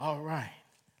All right,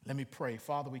 let me pray.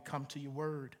 Father, we come to your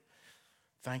word.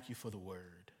 Thank you for the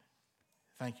word.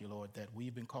 Thank you, Lord, that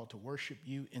we've been called to worship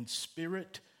you in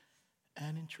spirit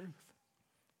and in truth.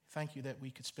 Thank you that we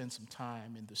could spend some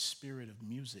time in the spirit of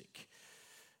music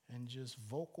and just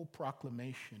vocal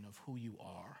proclamation of who you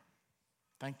are.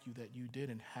 Thank you that you did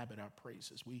inhabit our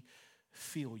praises. We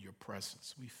feel your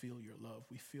presence. We feel your love.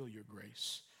 We feel your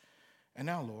grace. And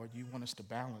now, Lord, you want us to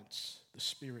balance the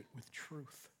spirit with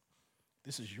truth.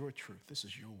 This is your truth. This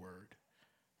is your word.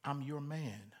 I'm your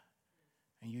man,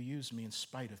 and you use me in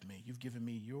spite of me. You've given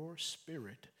me your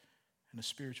spirit and a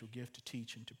spiritual gift to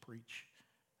teach and to preach.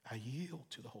 I yield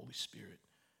to the Holy Spirit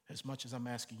as much as I'm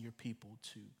asking your people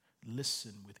to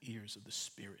listen with ears of the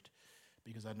Spirit,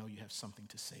 because I know you have something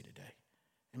to say today.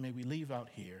 And may we leave out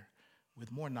here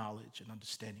with more knowledge and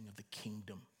understanding of the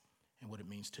kingdom and what it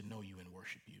means to know you and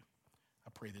worship you. I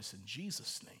pray this in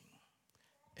Jesus'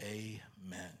 name.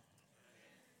 Amen.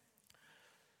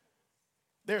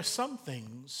 There are some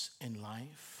things in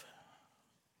life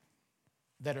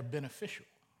that are beneficial,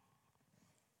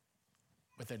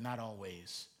 but they're not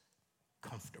always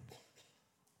comfortable.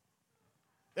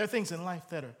 There are things in life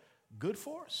that are good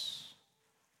for us,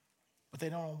 but they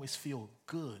don't always feel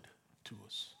good to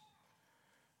us.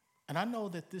 And I know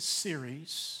that this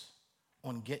series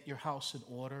on Get Your House in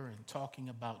Order and talking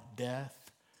about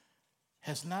death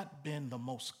has not been the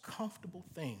most comfortable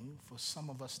thing for some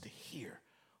of us to hear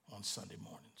on Sunday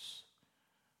mornings,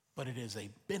 but it is a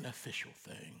beneficial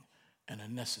thing and a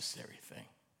necessary thing.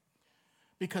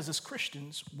 Because as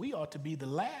Christians, we ought to be the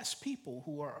last people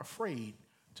who are afraid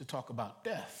to talk about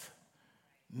death,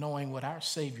 knowing what our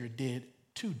Savior did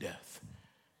to death.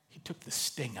 He took the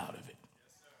sting out of it.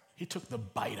 He took the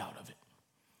bite out of it.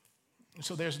 And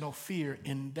so there's no fear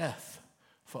in death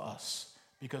for us,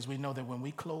 because we know that when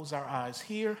we close our eyes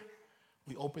here,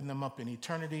 we open them up in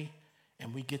eternity,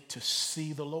 and we get to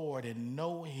see the Lord and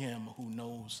know him who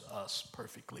knows us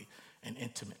perfectly and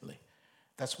intimately.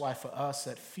 That's why for us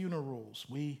at funerals,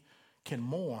 we can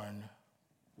mourn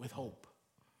with hope.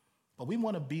 But we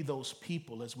want to be those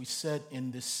people, as we said in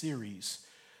this series,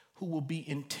 who will be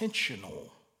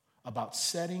intentional about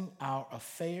setting our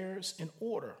affairs in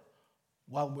order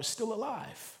while we're still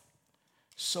alive,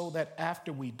 so that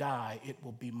after we die, it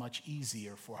will be much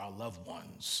easier for our loved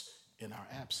ones in our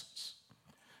absence.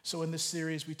 So in this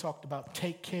series, we talked about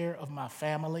take care of my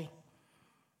family,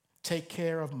 take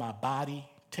care of my body,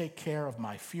 take care of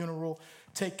my funeral,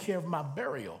 take care of my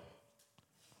burial,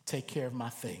 take care of my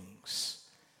things.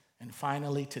 And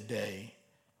finally today,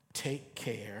 take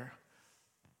care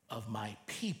of my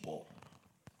people.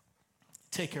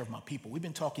 Take care of my people. We've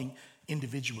been talking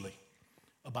individually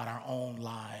about our own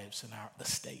lives and our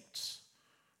estates.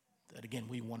 That again,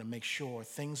 we want to make sure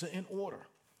things are in order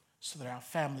so that our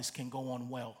families can go on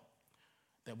well,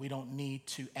 that we don't need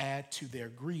to add to their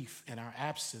grief in our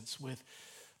absence with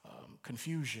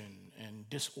confusion and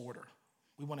disorder.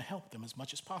 We want to help them as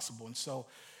much as possible. And so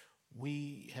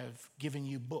we have given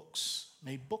you books,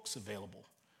 made books available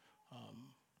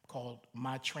called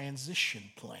My Transition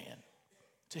Plan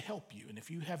to help you. And if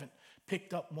you haven't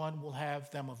picked up one, we'll have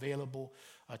them available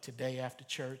today after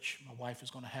church. My wife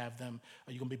is going to have them.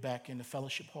 Are you going to be back in the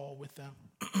fellowship hall with them?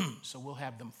 So we'll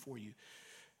have them for you.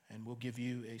 And we'll give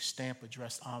you a stamp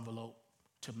addressed envelope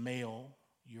to mail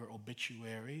your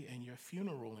obituary and your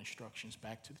funeral instructions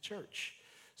back to the church.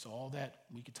 So all that,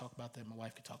 we could talk about that. My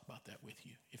wife could talk about that with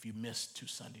you if you missed 2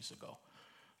 Sundays ago.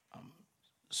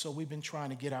 So we've been trying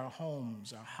to get our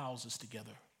homes, our houses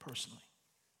together personally.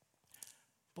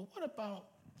 But what about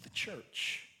the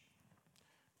church?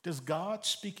 Does God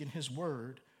speak in his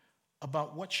word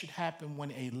about what should happen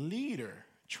when a leader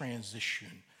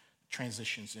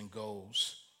transitions and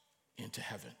goes into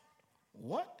heaven?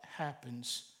 What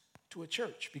happens to a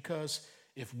church? Because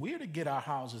if we're to get our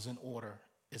houses in order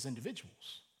as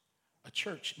individuals, a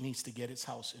church needs to get its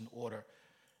house in order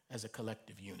as a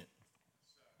collective unit.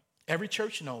 Every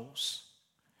church knows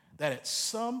that at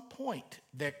some point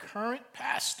their current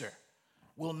pastor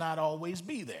will not always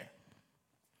be there.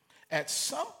 At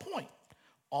some point,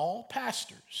 all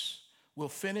pastors will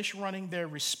finish running their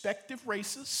respective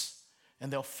races,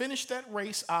 and they'll finish that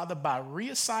race either by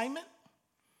reassignment,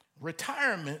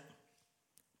 retirement,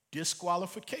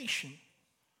 disqualification,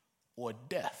 or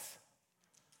death.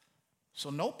 So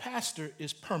no pastor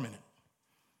is permanent.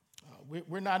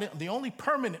 We're not, the only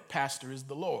permanent pastor is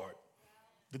the Lord,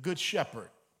 the good shepherd.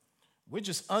 We're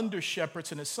just under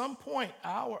shepherds, and at some point,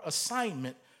 our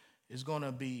assignment is going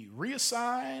to be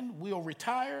reassigned, we'll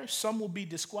retire, some will be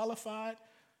disqualified,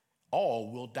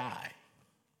 all will die.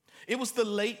 It was the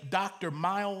late Dr.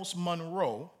 Miles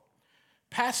Monroe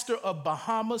pastor of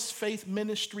Bahamas Faith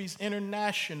Ministries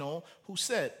International, who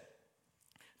said,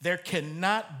 there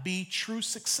cannot be true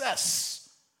success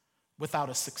without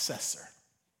a successor.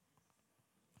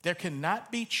 There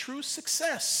cannot be true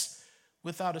success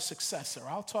without a successor.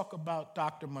 I'll talk about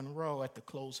Dr. Monroe at the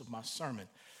close of my sermon.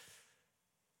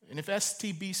 And if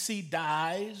STBC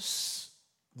dies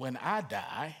when I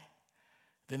die,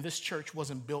 then this church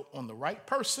wasn't built on the right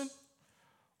person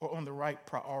or on the right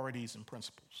priorities and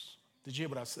principles. Did you hear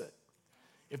what I said?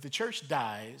 If the church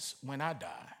dies when I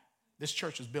die, this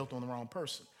church is built on the wrong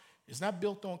person. It's not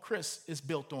built on Chris, it's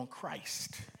built on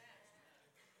Christ.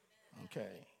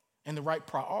 Okay? And the right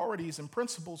priorities and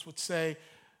principles would say,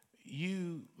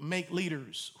 you make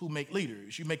leaders who make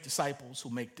leaders. You make disciples who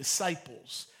make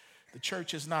disciples. The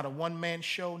church is not a one-man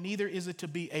show, neither is it to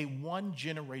be a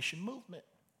one-generation movement.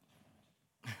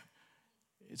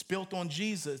 It's built on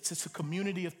Jesus. It's a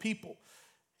community of people.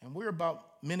 And we're about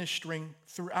ministering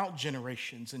throughout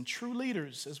generations. And true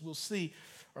leaders, as we'll see,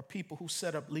 are people who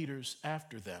set up leaders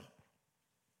after them.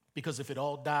 Because if it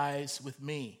all dies with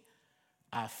me,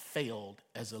 I failed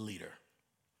as a leader.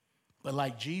 But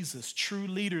like Jesus, true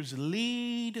leaders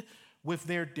lead with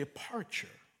their departure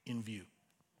in view.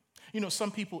 You know,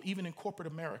 some people, even in corporate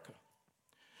America,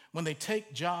 when they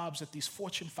take jobs at these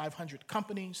Fortune 500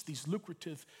 companies, these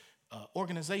lucrative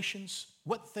organizations,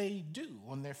 what they do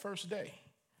on their first day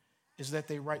is that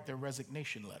they write their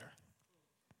resignation letter.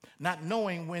 Not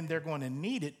knowing when they're going to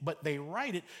need it, but they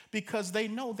write it because they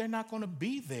know they're not going to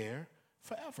be there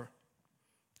forever.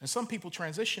 And some people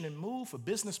transition and move for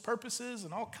business purposes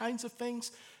and all kinds of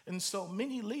things. And so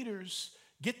many leaders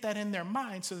get that in their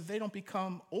mind so that they don't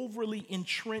become overly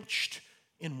entrenched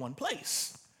in one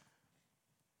place.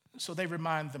 So they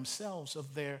remind themselves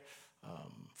of their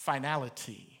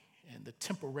finality and the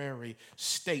temporary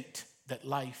state that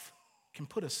life can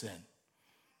put us in.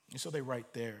 And so they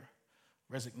write their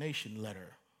resignation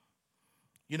letter.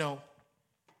 You know,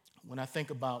 when I think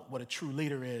about what a true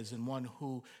leader is and one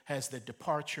who has their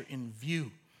departure in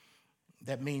view,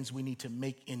 that means we need to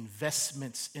make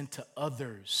investments into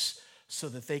others so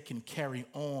that they can carry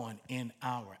on in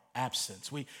our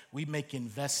absence. We make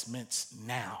investments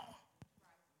now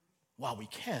while we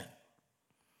can.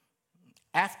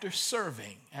 After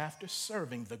serving,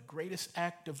 the greatest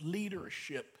act of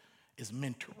leadership is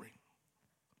mentoring.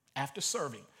 After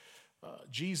serving,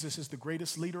 Jesus is the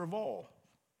greatest leader of all,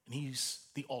 and he's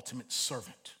the ultimate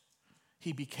servant.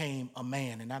 He became a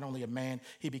man, and not only a man,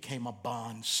 he became a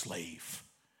bond slave.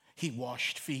 He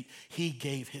washed feet. He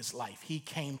gave his life. He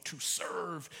came to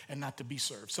serve and not to be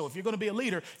served. So if you're going to be a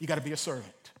leader, you got to be a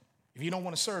servant. If you don't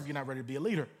want to serve, you're not ready to be a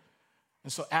leader.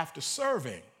 And so after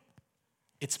serving,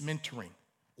 it's mentoring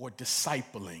or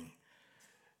discipling,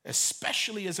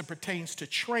 especially as it pertains to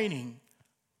training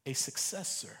a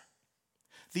successor.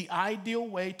 The ideal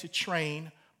way to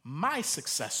train my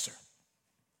successor,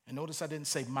 and notice I didn't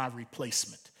say my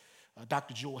replacement.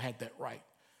 Dr. Jewell had that right.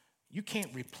 You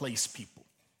can't replace people.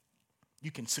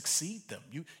 You can succeed them.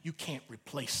 You can't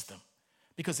replace them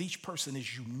because each person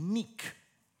is unique.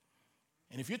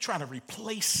 And if you're trying to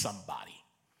replace somebody,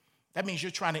 that means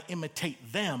you're trying to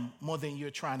imitate them more than you're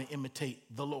trying to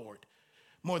imitate the Lord,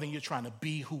 more than you're trying to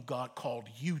be who God called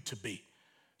you to be.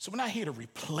 So we're not here to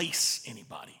replace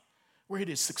anybody. We're here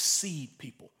to succeed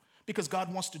people because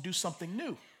God wants to do something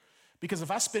new. Because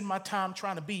if I spend my time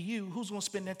trying to be you, who's going to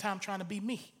spend their time trying to be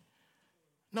me?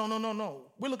 No.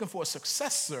 We're looking for a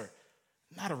successor,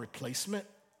 not a replacement.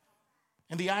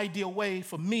 And the ideal way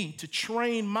for me to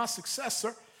train my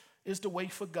successor is to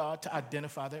wait for God to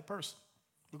identify that person.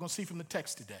 We're going to see from the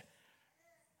text today.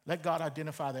 Let God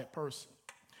identify that person.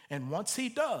 And once he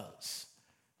does,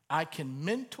 I can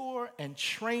mentor and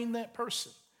train that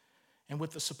person. And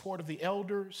with the support of the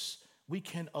elders, we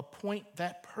can appoint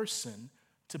that person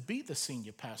to be the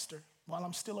senior pastor while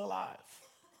I'm still alive.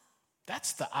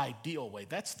 That's the ideal way.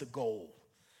 That's the goal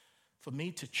for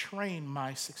me to train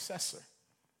my successor.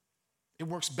 It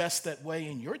works best that way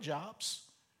in your jobs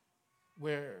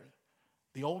where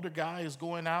the older guy is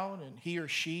going out and he or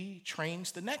she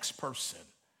trains the next person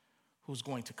who's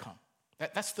going to come.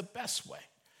 That's the best way.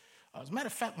 As a matter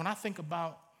of fact, when I think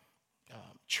about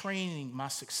training my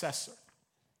successor,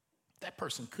 that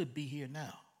person could be here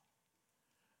now.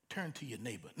 Turn to your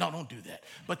neighbor. No, don't do that.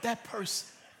 But that person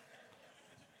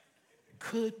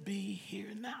could be here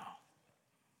now.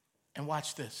 And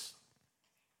watch this.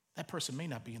 That person may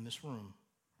not be in this room.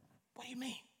 What do you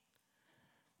mean?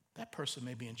 That person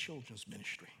may be in children's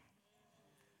ministry.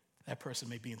 That person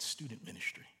may be in student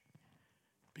ministry.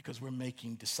 Because we're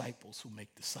making disciples who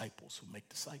make disciples who make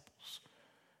disciples.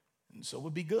 And so it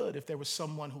would be good if there was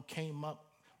someone who came up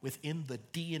within the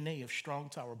DNA of Strong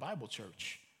Tower Bible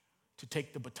Church to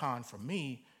take the baton from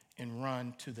me and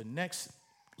run to the next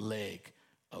leg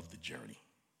of the journey.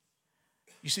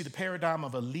 You see, the paradigm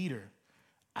of a leader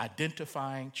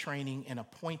identifying, training, and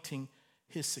appointing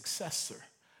his successor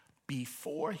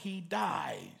before he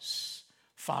dies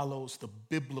follows the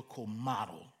biblical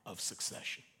model of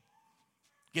succession.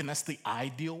 Again, that's the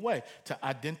ideal way to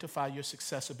identify your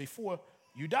successor before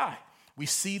you die. We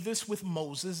see this with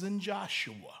Moses and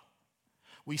Joshua.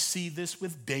 We see this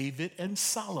with David and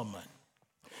Solomon.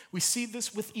 We see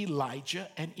this with Elijah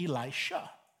and Elisha.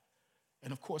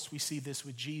 And of course, we see this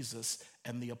with Jesus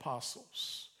and the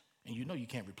apostles. And you know you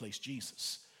can't replace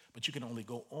Jesus, but you can only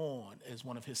go on as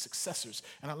one of his successors.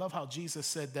 And I love how Jesus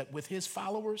said that with his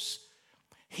followers,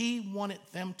 he wanted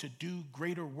them to do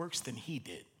greater works than he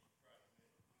did.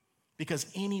 Because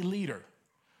any leader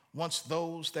wants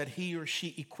those that he or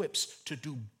she equips to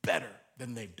do better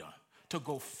than they've done, to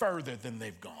go further than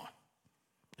they've gone.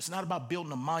 It's not about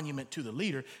building a monument to the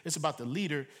leader. It's about the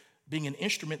leader being an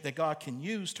instrument that God can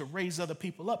use to raise other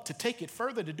people up, to take it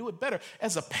further, to do it better.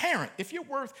 As a parent, if you're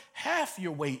worth half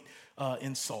your weight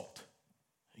in salt,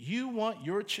 you want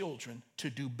your children to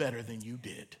do better than you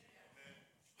did.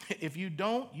 If you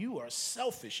don't, you are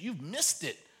selfish. You've missed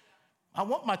it. I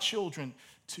want my children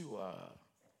to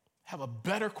have a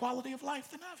better quality of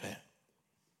life than I've had.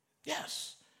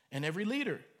 Yes. And every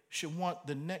leader should want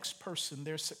the next person,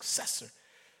 their successor,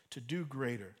 to do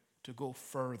greater, to go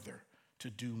further, to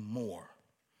do more.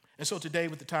 And so today,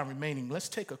 with the time remaining, let's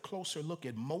take a closer look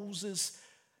at Moses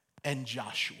and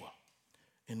Joshua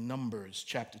in Numbers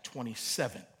chapter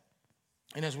 27.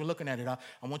 And as we're looking at it, I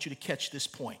want you to catch this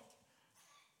point.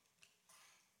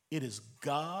 It is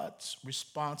God's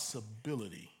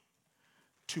responsibility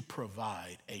to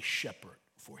provide a shepherd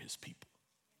for his people.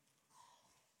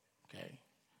 Okay?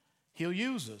 He'll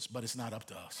use us, but it's not up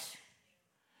to us.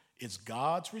 It's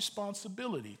God's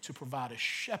responsibility to provide a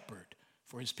shepherd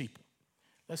for his people.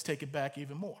 Let's take it back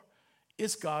even more.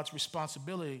 It's God's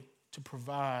responsibility to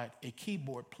provide a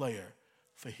keyboard player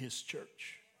for his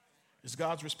church. It's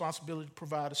God's responsibility to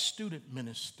provide a student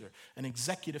minister, an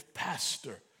executive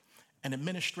pastor, an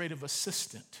administrative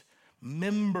assistant,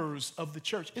 members of the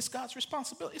church. It's God's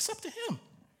responsibility. It's up to him.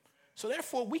 So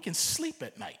therefore, we can sleep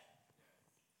at night.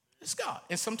 It's God.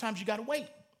 And sometimes you got to wait.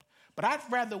 But I'd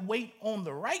rather wait on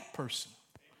the right person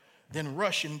than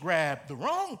rush and grab the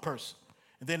wrong person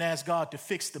and then ask God to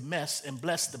fix the mess and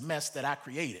bless the mess that I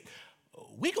created.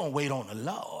 We're going to wait on the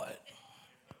Lord.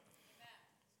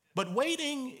 But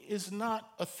waiting is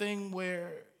not a thing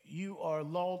where you are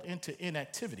lulled into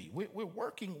inactivity. We're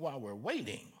working while we're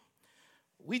waiting.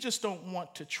 We just don't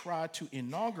want to try to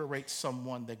inaugurate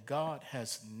someone that God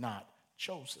has not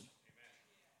chosen.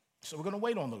 So we're going to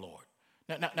wait on the Lord.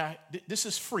 Now, this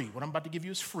is free. What I'm about to give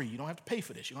you is free. You don't have to pay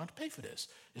for this. You don't have to pay for this.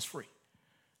 It's free.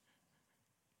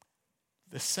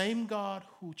 The same God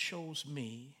who chose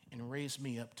me and raised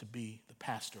me up to be the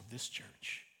pastor of this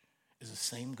church is the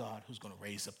same God who's going to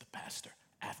raise up the pastor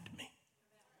after me.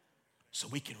 So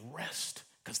we can rest,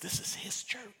 because this is his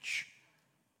church.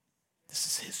 This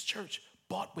is his church,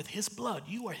 bought with his blood.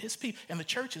 You are his people. And the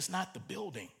church is not the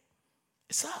building.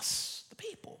 It's us, the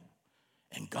people.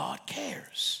 And God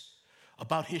cares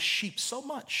about his sheep so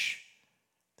much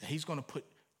that he's going to put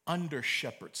under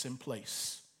shepherds in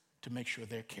place to make sure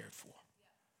they're cared for.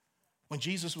 When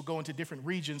Jesus would go into different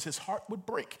regions, his heart would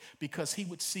break because he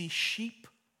would see sheep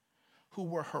who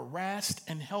were harassed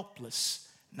and helpless,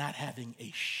 not having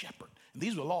a shepherd. And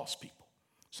these were lost people.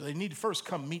 So they need to first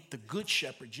come meet the good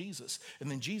shepherd, Jesus.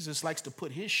 And then Jesus likes to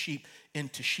put his sheep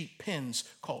into sheep pens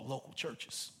called local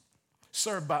churches,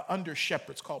 served by under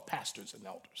shepherds called pastors and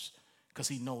elders, because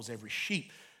he knows every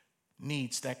sheep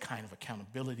needs that kind of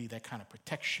accountability, that kind of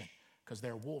protection, because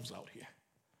there are wolves out here.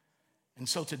 And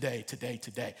so today,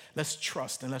 let's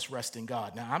trust and let's rest in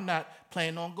God. Now, I'm not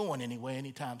planning on going anywhere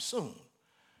anytime soon,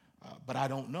 but I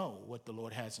don't know what the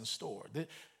Lord has in store.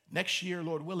 Next year,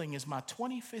 Lord willing, is my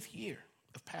 25th year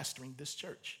of pastoring this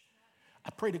church. I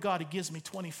pray to God he gives me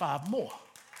 25 more.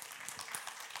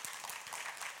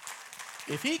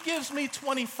 If he gives me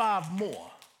 25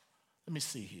 more, let me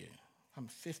see here. I'm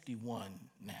 51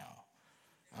 now.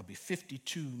 I'll be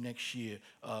 52 next year.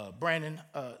 Brandon,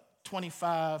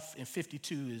 25 and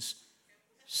 52 is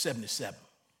 77,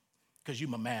 because you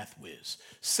my math whiz.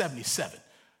 77.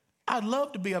 I'd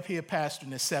love to be up here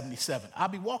pastoring at 77. I'll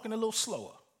be walking a little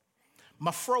slower.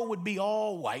 My fro would be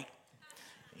all white,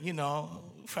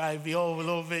 probably be over a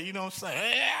little bit, you know what I'm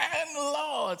saying? And the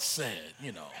Lord said,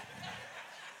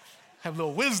 have a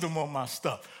little wisdom on my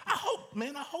stuff. I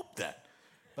hope that.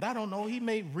 But I don't know, he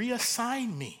may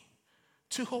reassign me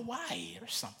to Hawaii or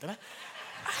something.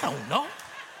 I don't know.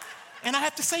 And I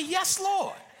have to say, yes,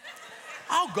 Lord,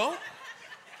 I'll go.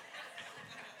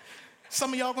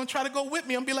 Some of y'all gonna try to go with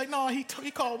me and be like, no, he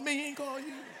called me, he ain't called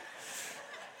you.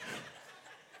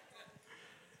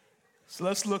 So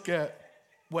let's look at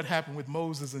what happened with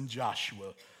Moses and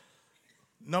Joshua.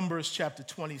 Numbers chapter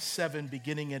 27,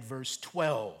 beginning at verse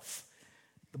 12.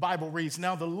 The Bible reads,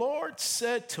 now the Lord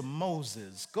said to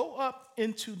Moses, go up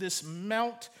into this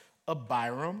Mount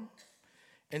Abiram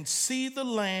and see the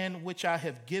land which I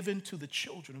have given to the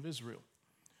children of Israel.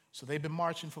 So they've been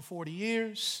marching for 40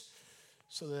 years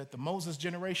so that the Moses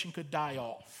generation could die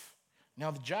off.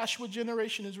 Now the Joshua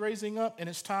generation is raising up, and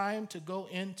it's time to go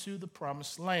into the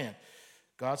promised land.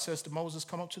 God says to Moses,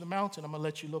 come up to the mountain. I'm going to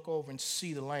let you look over and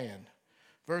see the land.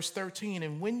 Verse 13,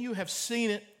 and when you have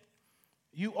seen it,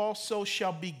 you also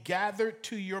shall be gathered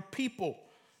to your people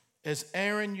as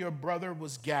Aaron your brother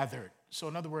was gathered. So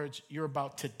in other words, you're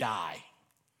about to die.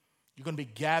 You're going to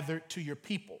be gathered to your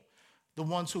people, the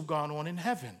ones who've gone on in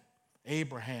heaven,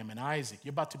 Abraham and Isaac.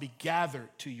 You're about to be gathered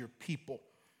to your people.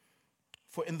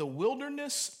 For in the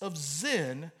wilderness of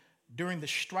Zin, during the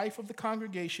strife of the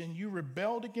congregation, you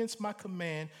rebelled against my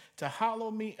command to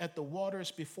hallow me at the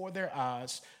waters before their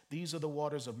eyes. These are the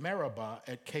waters of Meribah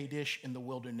at Kadesh in the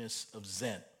wilderness of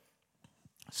Zin.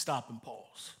 Stop and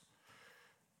pause.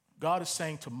 God is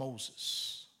saying to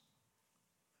Moses,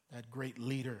 that great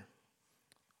leader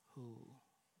who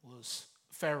was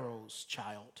Pharaoh's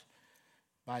child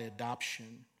by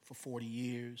adoption for 40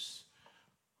 years,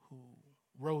 who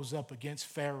rose up against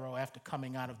Pharaoh after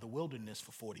coming out of the wilderness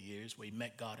for 40 years, where he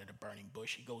met God at a burning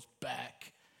bush. He goes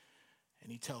back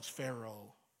and he tells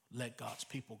Pharaoh, let God's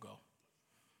people go.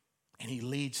 And he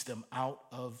leads them out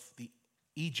of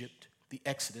Egypt, the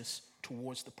Exodus,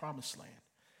 towards the promised land.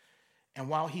 And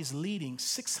while he's leading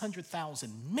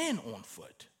 600,000 men on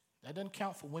foot, that doesn't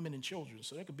count for women and children,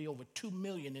 so there could be over 2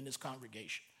 million in his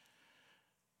congregation.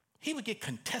 He would get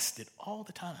contested all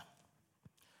the time.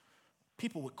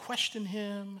 People would question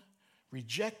him,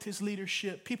 reject his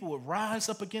leadership. People would rise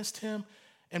up against him,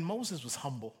 and Moses was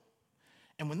humble.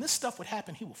 And when this stuff would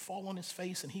happen, he would fall on his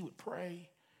face and he would pray.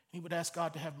 He would ask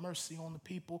God to have mercy on the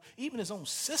people. Even his own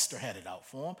sister had it out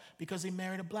for him because he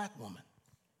married a black woman.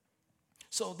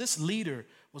 So this leader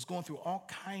was going through all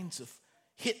kinds of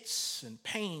hits and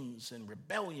pains and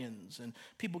rebellions and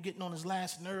people getting on his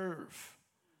last nerve.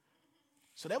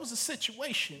 So that was a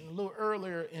situation a little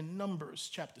earlier in Numbers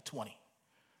chapter 20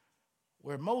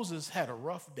 where Moses had a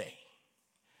rough day.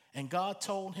 And God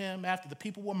told him after the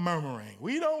people were murmuring,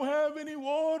 we don't have any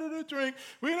water to drink.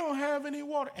 We don't have any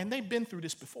water. And they've been through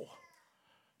this before.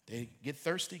 They get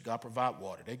thirsty, God provide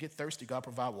water. They get thirsty, God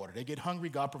provide water. They get hungry,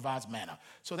 God provides manna.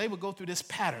 So they would go through this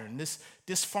pattern, this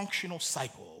dysfunctional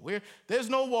cycle where there's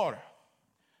no water.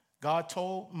 God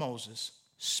told Moses,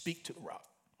 speak to the rock.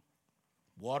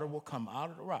 Water will come out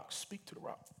of the rock. Speak to the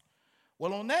rock.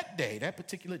 Well, on that day, that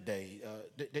particular day,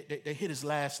 they hit his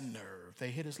last nerve. They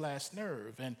hit his last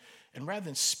nerve. And rather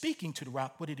than speaking to the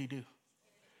rock, what did he do?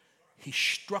 He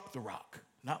struck the rock,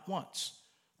 not once,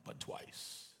 but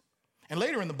twice. And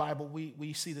later in the Bible,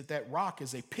 we see that rock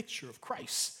is a picture of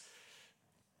Christ.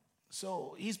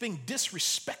 So he's being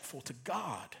disrespectful to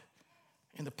God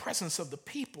in the presence of the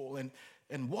people.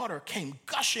 And water came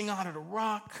gushing out of the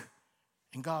rock.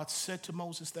 And God said to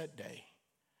Moses that day,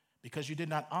 because you did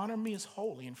not honor me as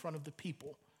holy in front of the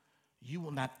people, you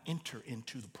will not enter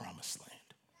into the promised land.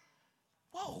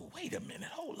 Whoa, wait a minute,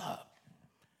 hold up.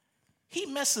 He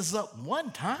messes up one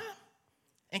time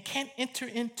and can't enter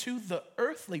into the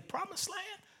earthly promised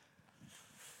land?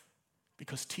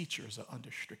 Because teachers are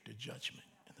under stricter judgment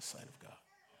in the sight of God.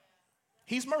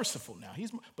 He's merciful now,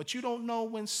 but you don't know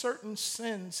when certain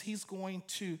sins he's going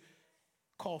to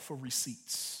call for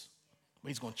receipts.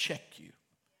 He's going to check you.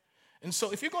 And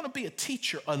so if you're going to be a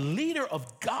teacher, a leader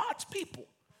of God's people,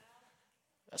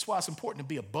 that's why it's important to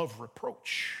be above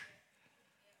reproach.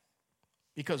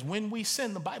 Because when we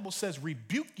sin, the Bible says,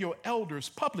 rebuke your elders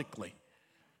publicly.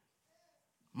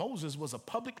 Moses was a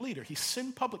public leader. He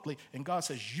sinned publicly, and God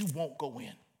says, you won't go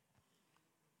in.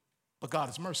 But God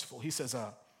is merciful. He says,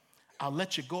 I'll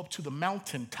let you go up to the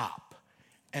mountaintop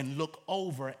and look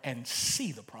over and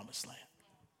see the promised land.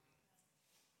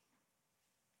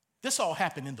 This all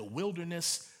happened in the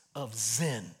wilderness of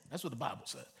Zin. That's what the Bible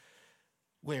says,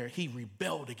 where he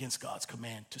rebelled against God's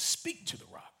command to speak to the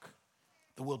rock,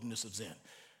 the wilderness of Zin.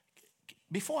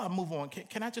 Before I move on,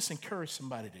 can I just encourage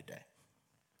somebody today?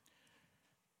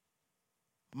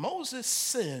 Moses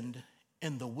sinned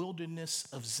in the wilderness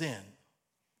of Zin,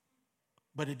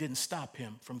 but it didn't stop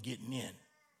him from getting in.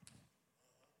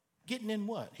 Getting in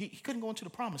what? He couldn't go into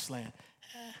the promised land.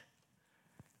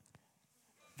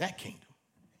 that kingdom.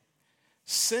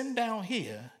 Sin down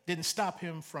here didn't stop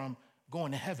him from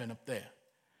going to heaven up there.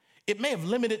 It may have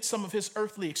limited some of his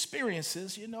earthly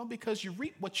experiences, because you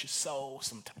reap what you sow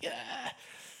sometimes. Yeah.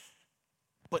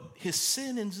 But his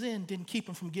sin and sin didn't keep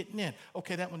him from getting in.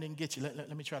 Okay, that one didn't get you.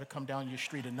 Let me try to come down your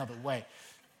street another way.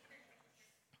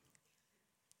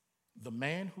 The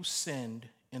man who sinned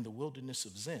in the wilderness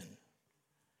of Zin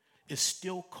is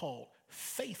still called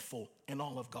faithful in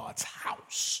all of God's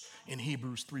house in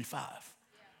Hebrews 3:5.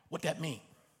 What that mean?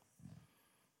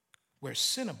 Where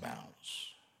sin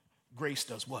abounds, grace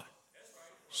does what?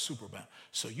 Superabound.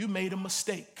 So you made a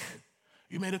mistake.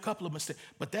 You made a couple of mistakes,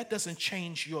 but that doesn't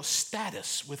change your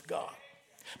status with God.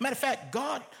 Matter of fact,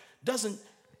 God doesn't,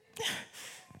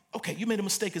 okay, you made a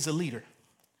mistake as a leader,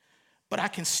 but I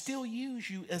can still use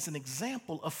you as an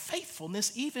example of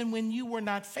faithfulness even when you were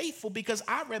not faithful, because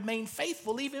I remain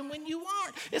faithful even when you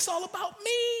aren't. It's all about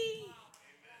me.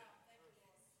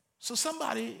 So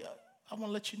somebody, I want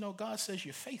to let you know, God says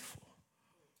you're faithful.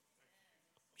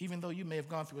 Even though you may have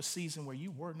gone through a season where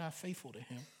you were not faithful to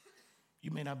him. You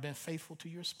may not have been faithful to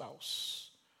your spouse.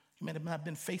 You may have not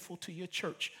been faithful to your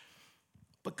church.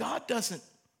 But God doesn't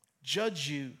judge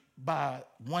you by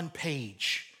one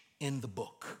page in the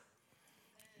book.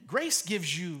 Grace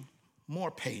gives you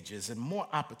more pages and more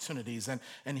opportunities,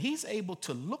 and he's able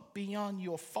to look beyond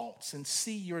your faults and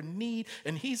see your need,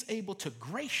 and he's able to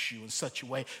grace you in such a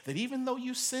way that even though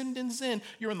you sinned and sinned,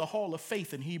 you're in the hall of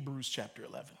faith in Hebrews chapter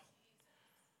 11.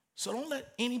 So don't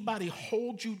let anybody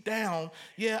hold you down.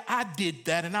 Yeah, I did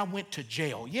that and I went to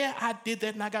jail. Yeah, I did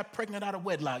that and I got pregnant out of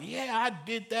wedlock. Yeah, I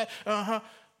did that.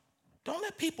 Don't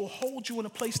let people hold you in a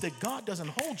place that God doesn't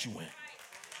hold you in.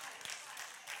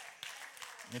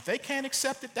 And if they can't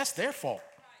accept it, that's their fault.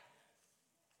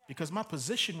 Because my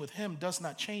position with him does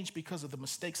not change because of the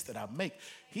mistakes that I make.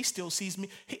 He still sees me.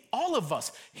 All of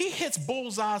us, he hits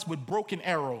bullseyes with broken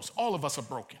arrows. All of us are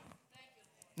broken.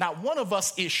 Not one of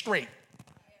us is straight.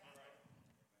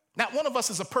 Not one of us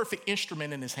is a perfect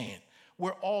instrument in his hand.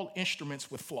 We're all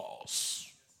instruments with flaws.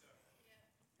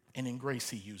 And in grace,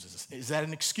 he uses us. Is that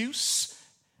an excuse?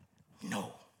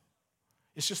 No.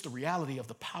 It's just the reality of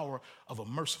the power of a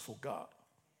merciful God.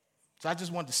 So I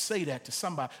just wanted to say that to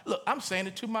somebody. Look, I'm saying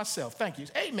it to myself. Thank you.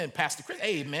 Amen, Pastor Chris.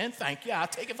 Amen. Thank you. I'll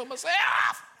take it for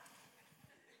myself.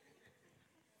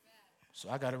 So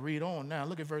I got to read on now.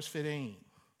 Look at verse 15.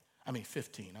 I went hood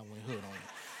on it.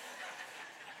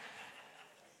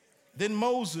 Then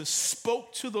Moses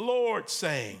spoke to the Lord,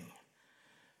 saying,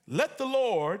 let the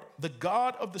Lord, the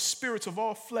God of the spirits of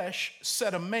all flesh,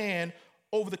 set a man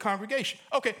over the congregation.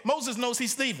 Okay, Moses knows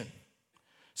he's leaving.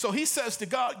 So he says to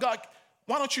God,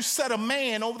 why don't you set a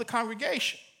man over the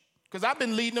congregation? Because I've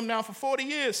been leading them now for 40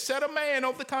 years. Set a man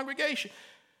over the congregation.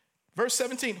 Verse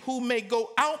 17, who may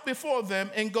go out before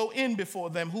them and go in before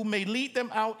them, who may lead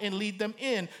them out and lead them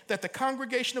in, that the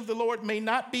congregation of the Lord may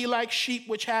not be like sheep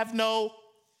which have no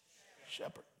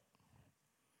shepherd.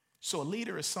 So a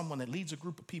leader is someone that leads a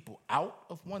group of people out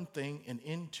of one thing and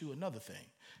into another thing,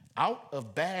 out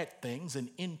of bad things and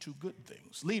into good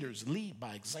things. Leaders lead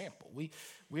by example.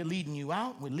 We're leading you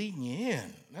out, we're leading you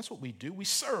in. That's what we do. We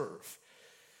serve.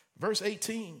 Verse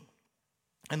 18,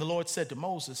 and the Lord said to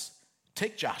Moses,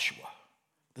 take Joshua,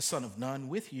 the son of Nun,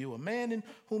 with you, a man in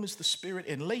whom is the Spirit,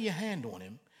 and lay your hand on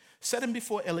him. Set him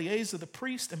before Eleazar the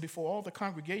priest and before all the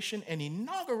congregation, and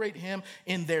inaugurate him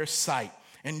in their sight.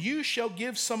 And you shall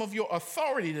give some of your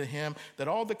authority to him, that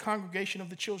all the congregation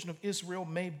of the children of Israel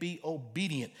may be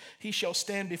obedient. He shall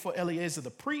stand before Eleazar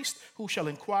the priest, who shall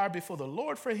inquire before the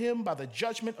Lord for him by the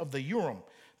judgment of the Urim.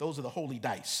 Those are the holy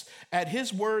dice. At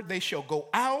his word they shall go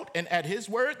out, and at his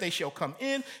word they shall come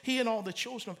in, he and all the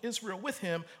children of Israel with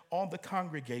him, all the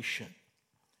congregation.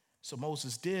 So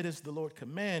Moses did as the Lord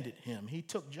commanded him. He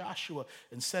took Joshua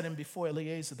and set him before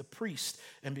Eleazar the priest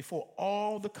and before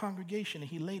all the congregation,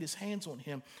 and he laid his hands on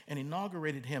him and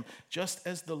inaugurated him, just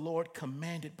as the Lord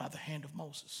commanded by the hand of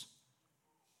Moses.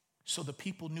 So the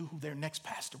people knew who their next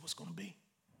pastor was going to be.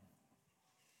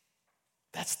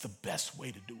 That's the best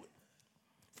way to do it,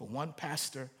 for one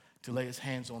pastor to lay his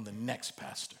hands on the next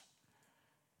pastor.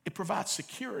 It provides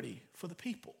security for the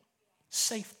people,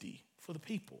 safety for the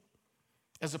people,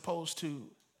 as opposed to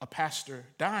a pastor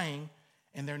dying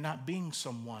and there not being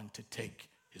someone to take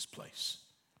his place.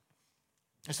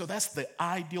 And so that's the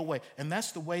ideal way. And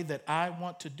that's the way that I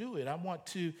want to do it. I want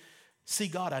to see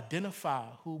God identify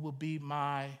who will be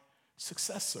my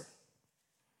successor.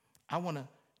 I want to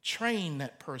train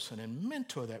that person and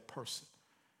mentor that person.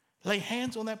 Lay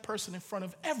hands on that person in front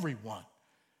of everyone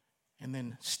and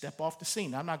then step off the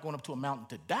scene. I'm not going up to a mountain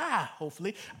to die,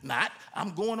 hopefully not.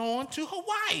 I'm going on to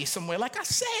Hawaii somewhere, like I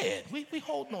said. We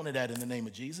holding on to that in the name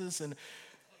of Jesus, and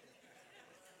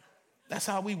that's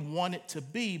how we want it to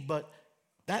be, but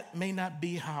that may not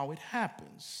be how it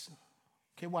happens.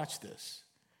 Okay, watch this.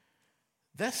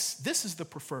 This is the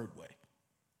preferred way.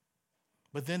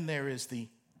 But then there is the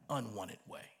unwanted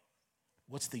way.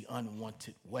 What's the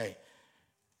unwanted way?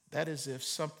 That is if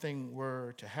something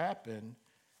were to happen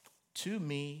to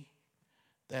me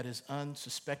that is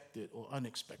unsuspected or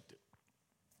unexpected.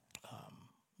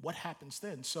 What happens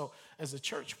then? So as a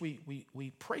church,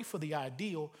 we pray for the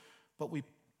ideal, but we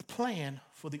plan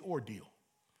for the ordeal.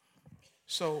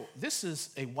 So this is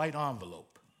a white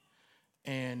envelope.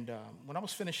 And when I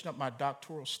was finishing up my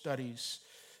doctoral studies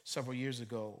several years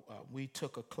ago, we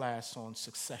took a class on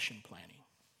succession planning.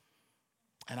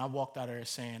 And I walked out of there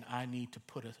saying, I need to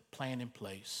put a plan in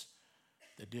place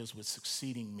that deals with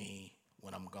succeeding me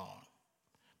when I'm gone.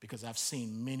 Because I've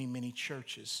seen many, many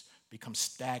churches become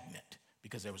stagnant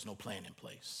because there was no plan in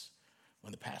place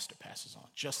when the pastor passes on.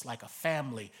 Just like a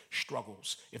family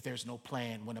struggles if there's no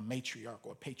plan when a matriarch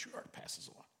or a patriarch passes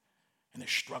on. And they're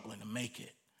struggling to make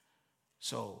it.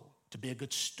 So to be a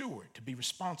good steward, to be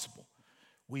responsible,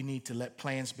 we need to let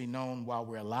plans be known while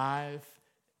we're alive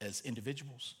as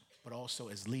individuals, but also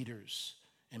as leaders,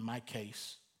 in my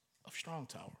case, of Strong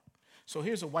Tower. So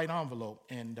here's a white envelope.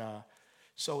 And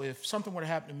so if something were to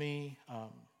happen to me,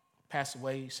 pass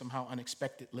away somehow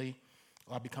unexpectedly,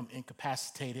 or I become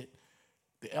incapacitated,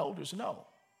 the elders know.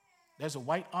 There's a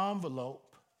white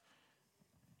envelope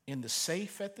in the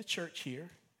safe at the church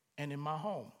here and in my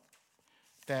home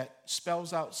that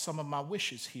spells out some of my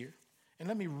wishes here. And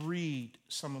let me read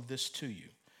some of this to you.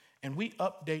 And we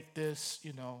update this,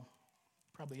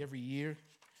 probably every year.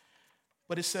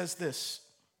 But it says this: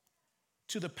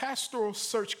 to the Pastoral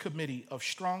Search Committee of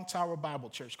Strong Tower Bible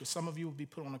Church, because some of you will be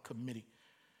put on a committee.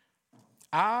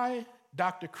 I,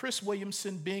 Dr. Chris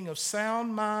Williamson, being of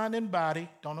sound mind and body,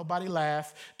 don't nobody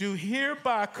laugh, do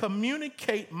hereby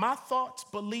communicate my thoughts,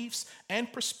 beliefs, and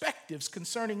perspectives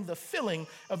concerning the filling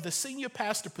of the senior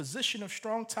pastor position of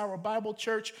Strong Tower Bible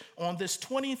Church on this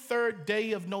 23rd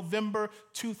day of November,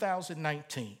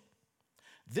 2019.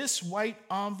 This white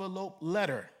envelope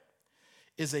letter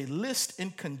is a list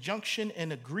in conjunction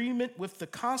and agreement with the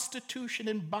Constitution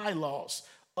and bylaws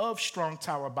of Strong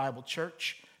Tower Bible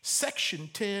Church, Section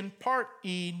 10, Part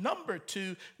E, Number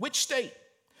 2, which state,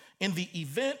 in the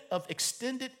event of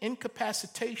extended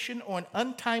incapacitation or an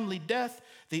untimely death,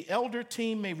 the elder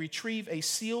team may retrieve a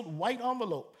sealed white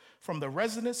envelope from the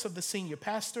residence of the senior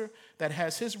pastor that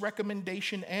has his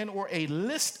recommendation and or a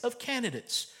list of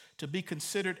candidates to be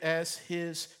considered as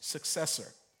his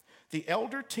successor. The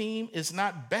elder team is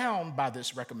not bound by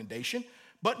this recommendation,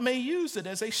 but may use it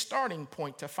as a starting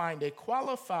point to find a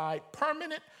qualified,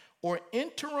 permanent, or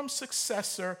interim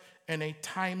successor in a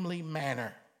timely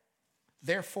manner.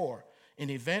 Therefore,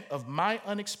 in event of my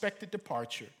unexpected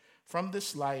departure from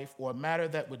this life or a matter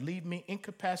that would leave me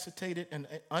incapacitated and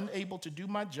unable to do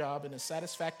my job in a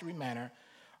satisfactory manner,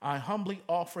 I humbly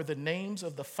offer the names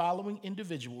of the following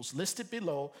individuals listed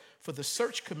below for the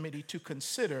search committee to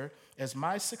consider as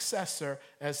my successor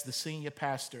as the senior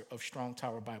pastor of Strong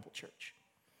Tower Bible Church.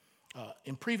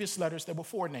 In previous letters, there were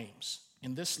 4 names.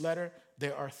 In this letter,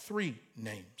 there are 3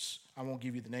 names. I won't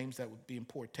give you the names, that would be in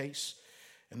poor taste.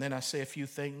 And then I say a few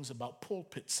things about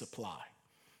pulpit supply,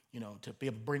 to be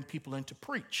able to bring people in to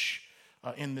preach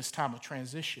in this time of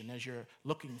transition as you're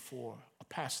looking for a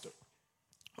pastor.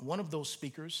 One of those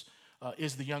speakers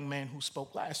is the young man who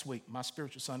spoke last week, my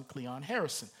spiritual son, Cleon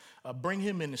Harrison. Bring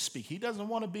him in to speak. He doesn't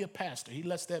want to be a pastor. He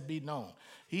lets that be known.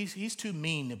 He's too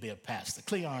mean to be a pastor.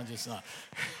 Cleon just, no,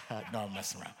 I'm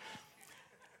messing around.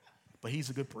 But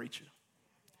he's a good preacher.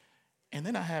 And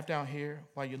then I have down here,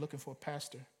 while you're looking for a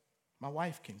pastor, my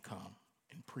wife can come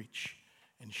and preach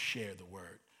and share the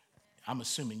word. I'm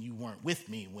assuming you weren't with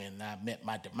me when I met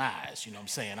my demise. You know what I'm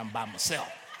saying? I'm by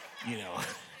myself,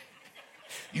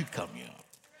 You come,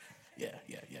 Yeah.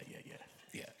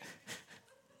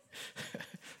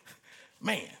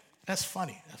 Man, that's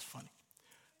funny.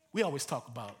 We always talk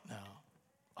about now,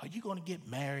 are you going to get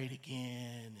married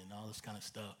again and all this kind of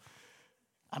stuff?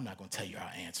 I'm not going to tell you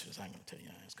our answers. I ain't going to tell you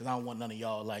our answers because I don't want none of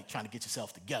y'all trying to get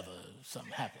yourself together if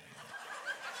something happens.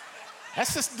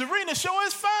 That's just, Darina sure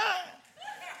is fine.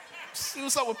 See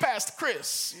what's up with Pastor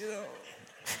Chris,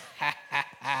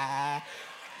 Man,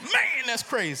 that's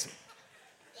crazy.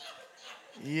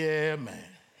 Yeah, man.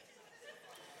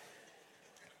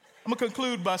 I'm going to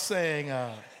conclude by saying,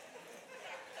 I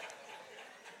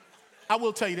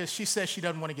will tell you this. She says she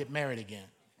doesn't want to get married again.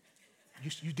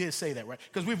 You did say that, right?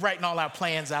 Because we're writing all our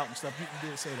plans out and stuff. You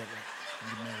did say that, right?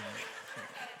 You married me.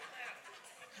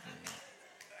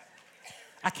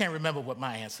 I can't remember what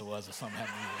my answer was or something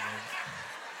happened to you.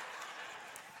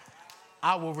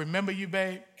 I will remember you,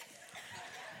 babe,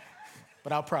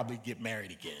 but I'll probably get married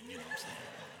again, you know what I'm saying?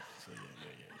 So,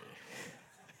 yeah.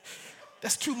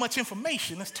 That's too much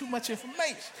information. That's too much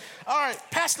information. All right,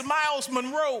 Pastor Miles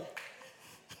Monroe,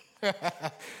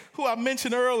 who I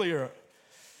mentioned earlier,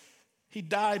 he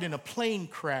died in a plane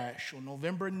crash on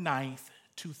November 9th,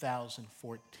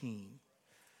 2014.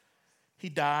 He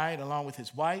died along with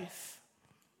his wife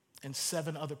and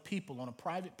 7 other people on a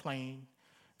private plane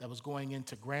that was going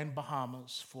into Grand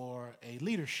Bahamas for a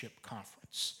leadership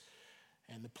conference.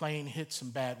 And the plane hit some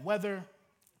bad weather,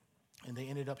 and they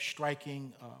ended up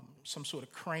striking some sort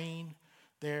of crane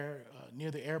there near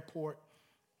the airport,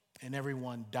 and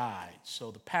everyone died.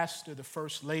 So the pastor, the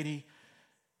first lady,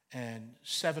 and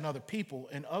 7 other people,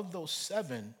 and of those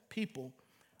 7 people,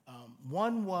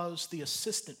 1 was the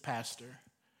assistant pastor,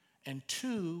 and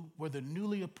 2 were the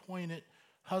newly appointed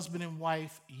husband and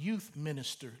wife youth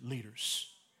minister leaders.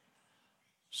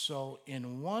 So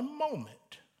in one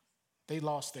moment, they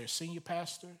lost their senior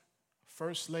pastor,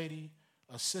 first lady,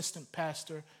 assistant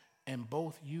pastor, and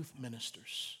both youth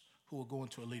ministers who were going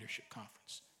to a leadership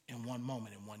conference in one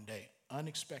moment, in one day.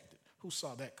 Unexpected. Who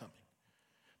saw that coming?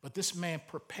 But this man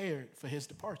prepared for his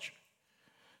departure.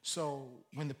 So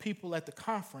when the people at the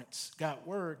conference got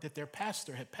word that their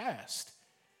pastor had passed,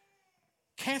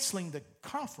 canceling the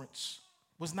conference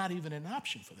was not even an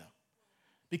option for them,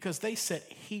 because they said,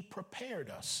 he prepared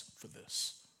us for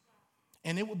this.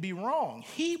 And it would be wrong.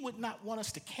 He would not want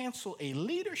us to cancel a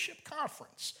leadership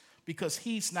conference because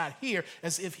he's not here,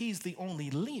 as if he's the only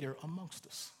leader amongst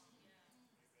us.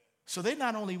 So they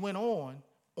not only went on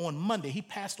Monday, he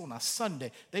passed on a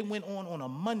Sunday. They went on a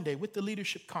Monday with the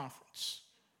leadership conference.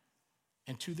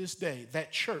 And to this day,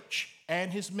 that church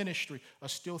and his ministry are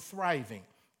still thriving.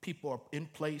 People are in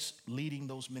place leading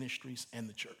those ministries and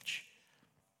the church,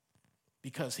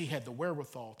 because he had the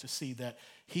wherewithal to see that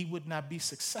he would not be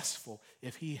successful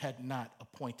if he had not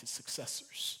appointed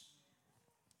successors.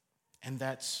 And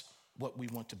that's what we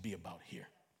want to be about here.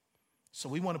 So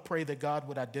we want to pray that God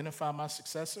would identify my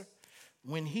successor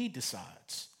when he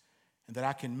decides, and that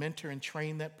I can mentor and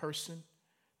train that person,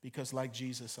 because like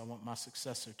Jesus, I want my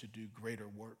successor to do greater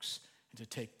works and to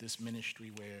take this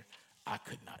ministry where I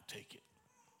could not take it.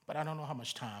 But I don't know how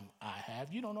much time I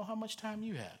have. You don't know how much time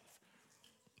you have.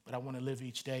 But I want to live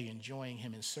each day enjoying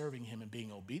him and serving him and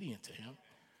being obedient to him.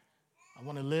 I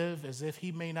want to live as if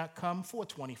he may not come for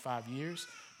 25 years,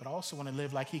 but I also want to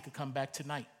live like he could come back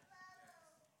tonight.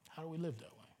 How do we live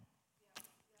that way?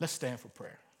 Let's stand for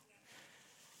prayer.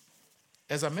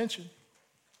 As I mentioned,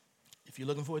 if you're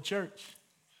looking for a church,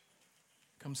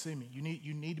 come see me. You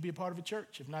need to be a part of a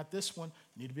church. If not this one,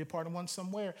 you need to be a part of one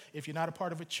somewhere. If you're not a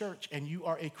part of a church and you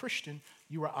are a Christian,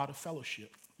 you are out of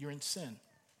fellowship. You're in sin.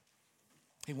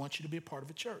 He wants you to be a part of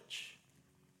a church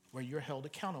where you're held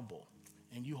accountable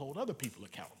and you hold other people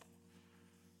accountable.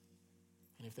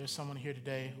 And if there's someone here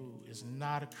today who is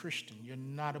not a Christian, you're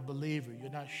not a believer,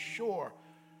 you're not sure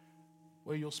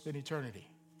where you'll spend eternity,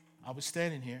 I was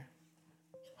standing here.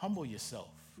 Humble yourself.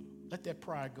 Let that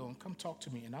pride go and come talk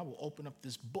to me, and I will open up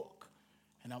this book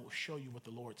and I will show you what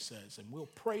the Lord says. And we'll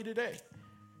pray today.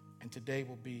 And today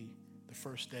will be the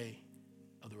first day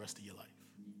of the rest of your life.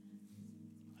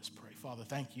 Let's pray. Father,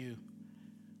 thank you.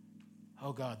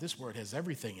 Oh God, this word has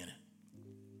everything in it.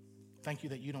 Thank you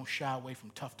that you don't shy away from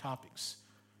tough topics,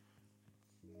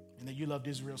 and that you loved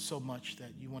Israel so much that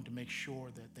you wanted to make sure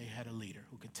that they had a leader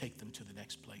who could take them to the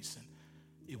next place. And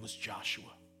it was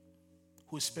Joshua,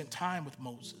 who had spent time with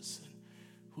Moses and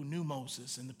who knew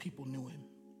Moses, and the people knew him.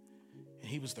 And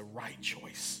he was the right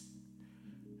choice.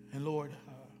 And Lord,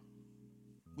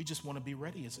 we just want to be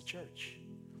ready as a church.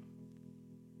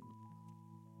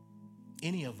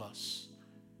 Any of us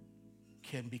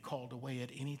can be called away at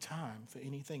any time for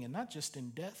anything, and not just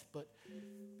in death, but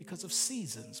because of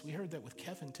seasons. We heard that with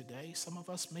Kevin today. Some of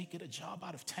us may get a job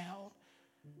out of town,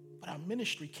 but our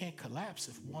ministry can't collapse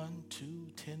if 1, 2,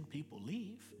 10 people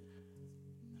leave.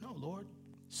 No, Lord,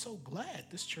 so glad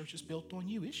this church is built on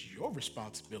you. It's your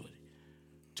responsibility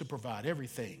to provide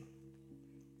everything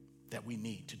that we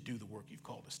need to do the work you've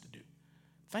called us to do.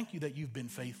 Thank you that you've been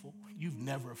faithful. You've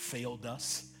never failed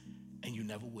us, and you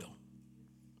never will.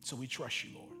 So we trust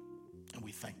you, Lord, and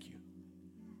we thank you.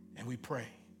 And we pray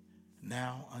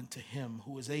now unto him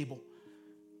who is able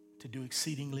to do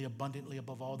exceedingly abundantly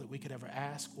above all that we could ever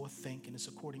ask or think, and it's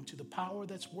according to the power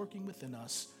that's working within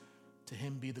us. To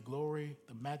him be the glory,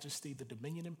 the majesty, the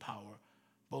dominion, and power,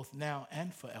 both now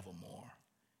and forevermore.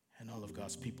 And all of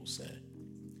God's people said,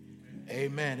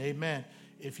 amen, amen.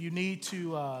 If you need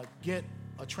to get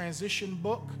a transition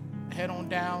book, head on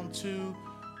down to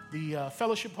the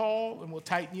fellowship hall and we'll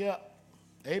tighten you up.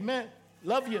 Amen.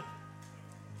 Love you.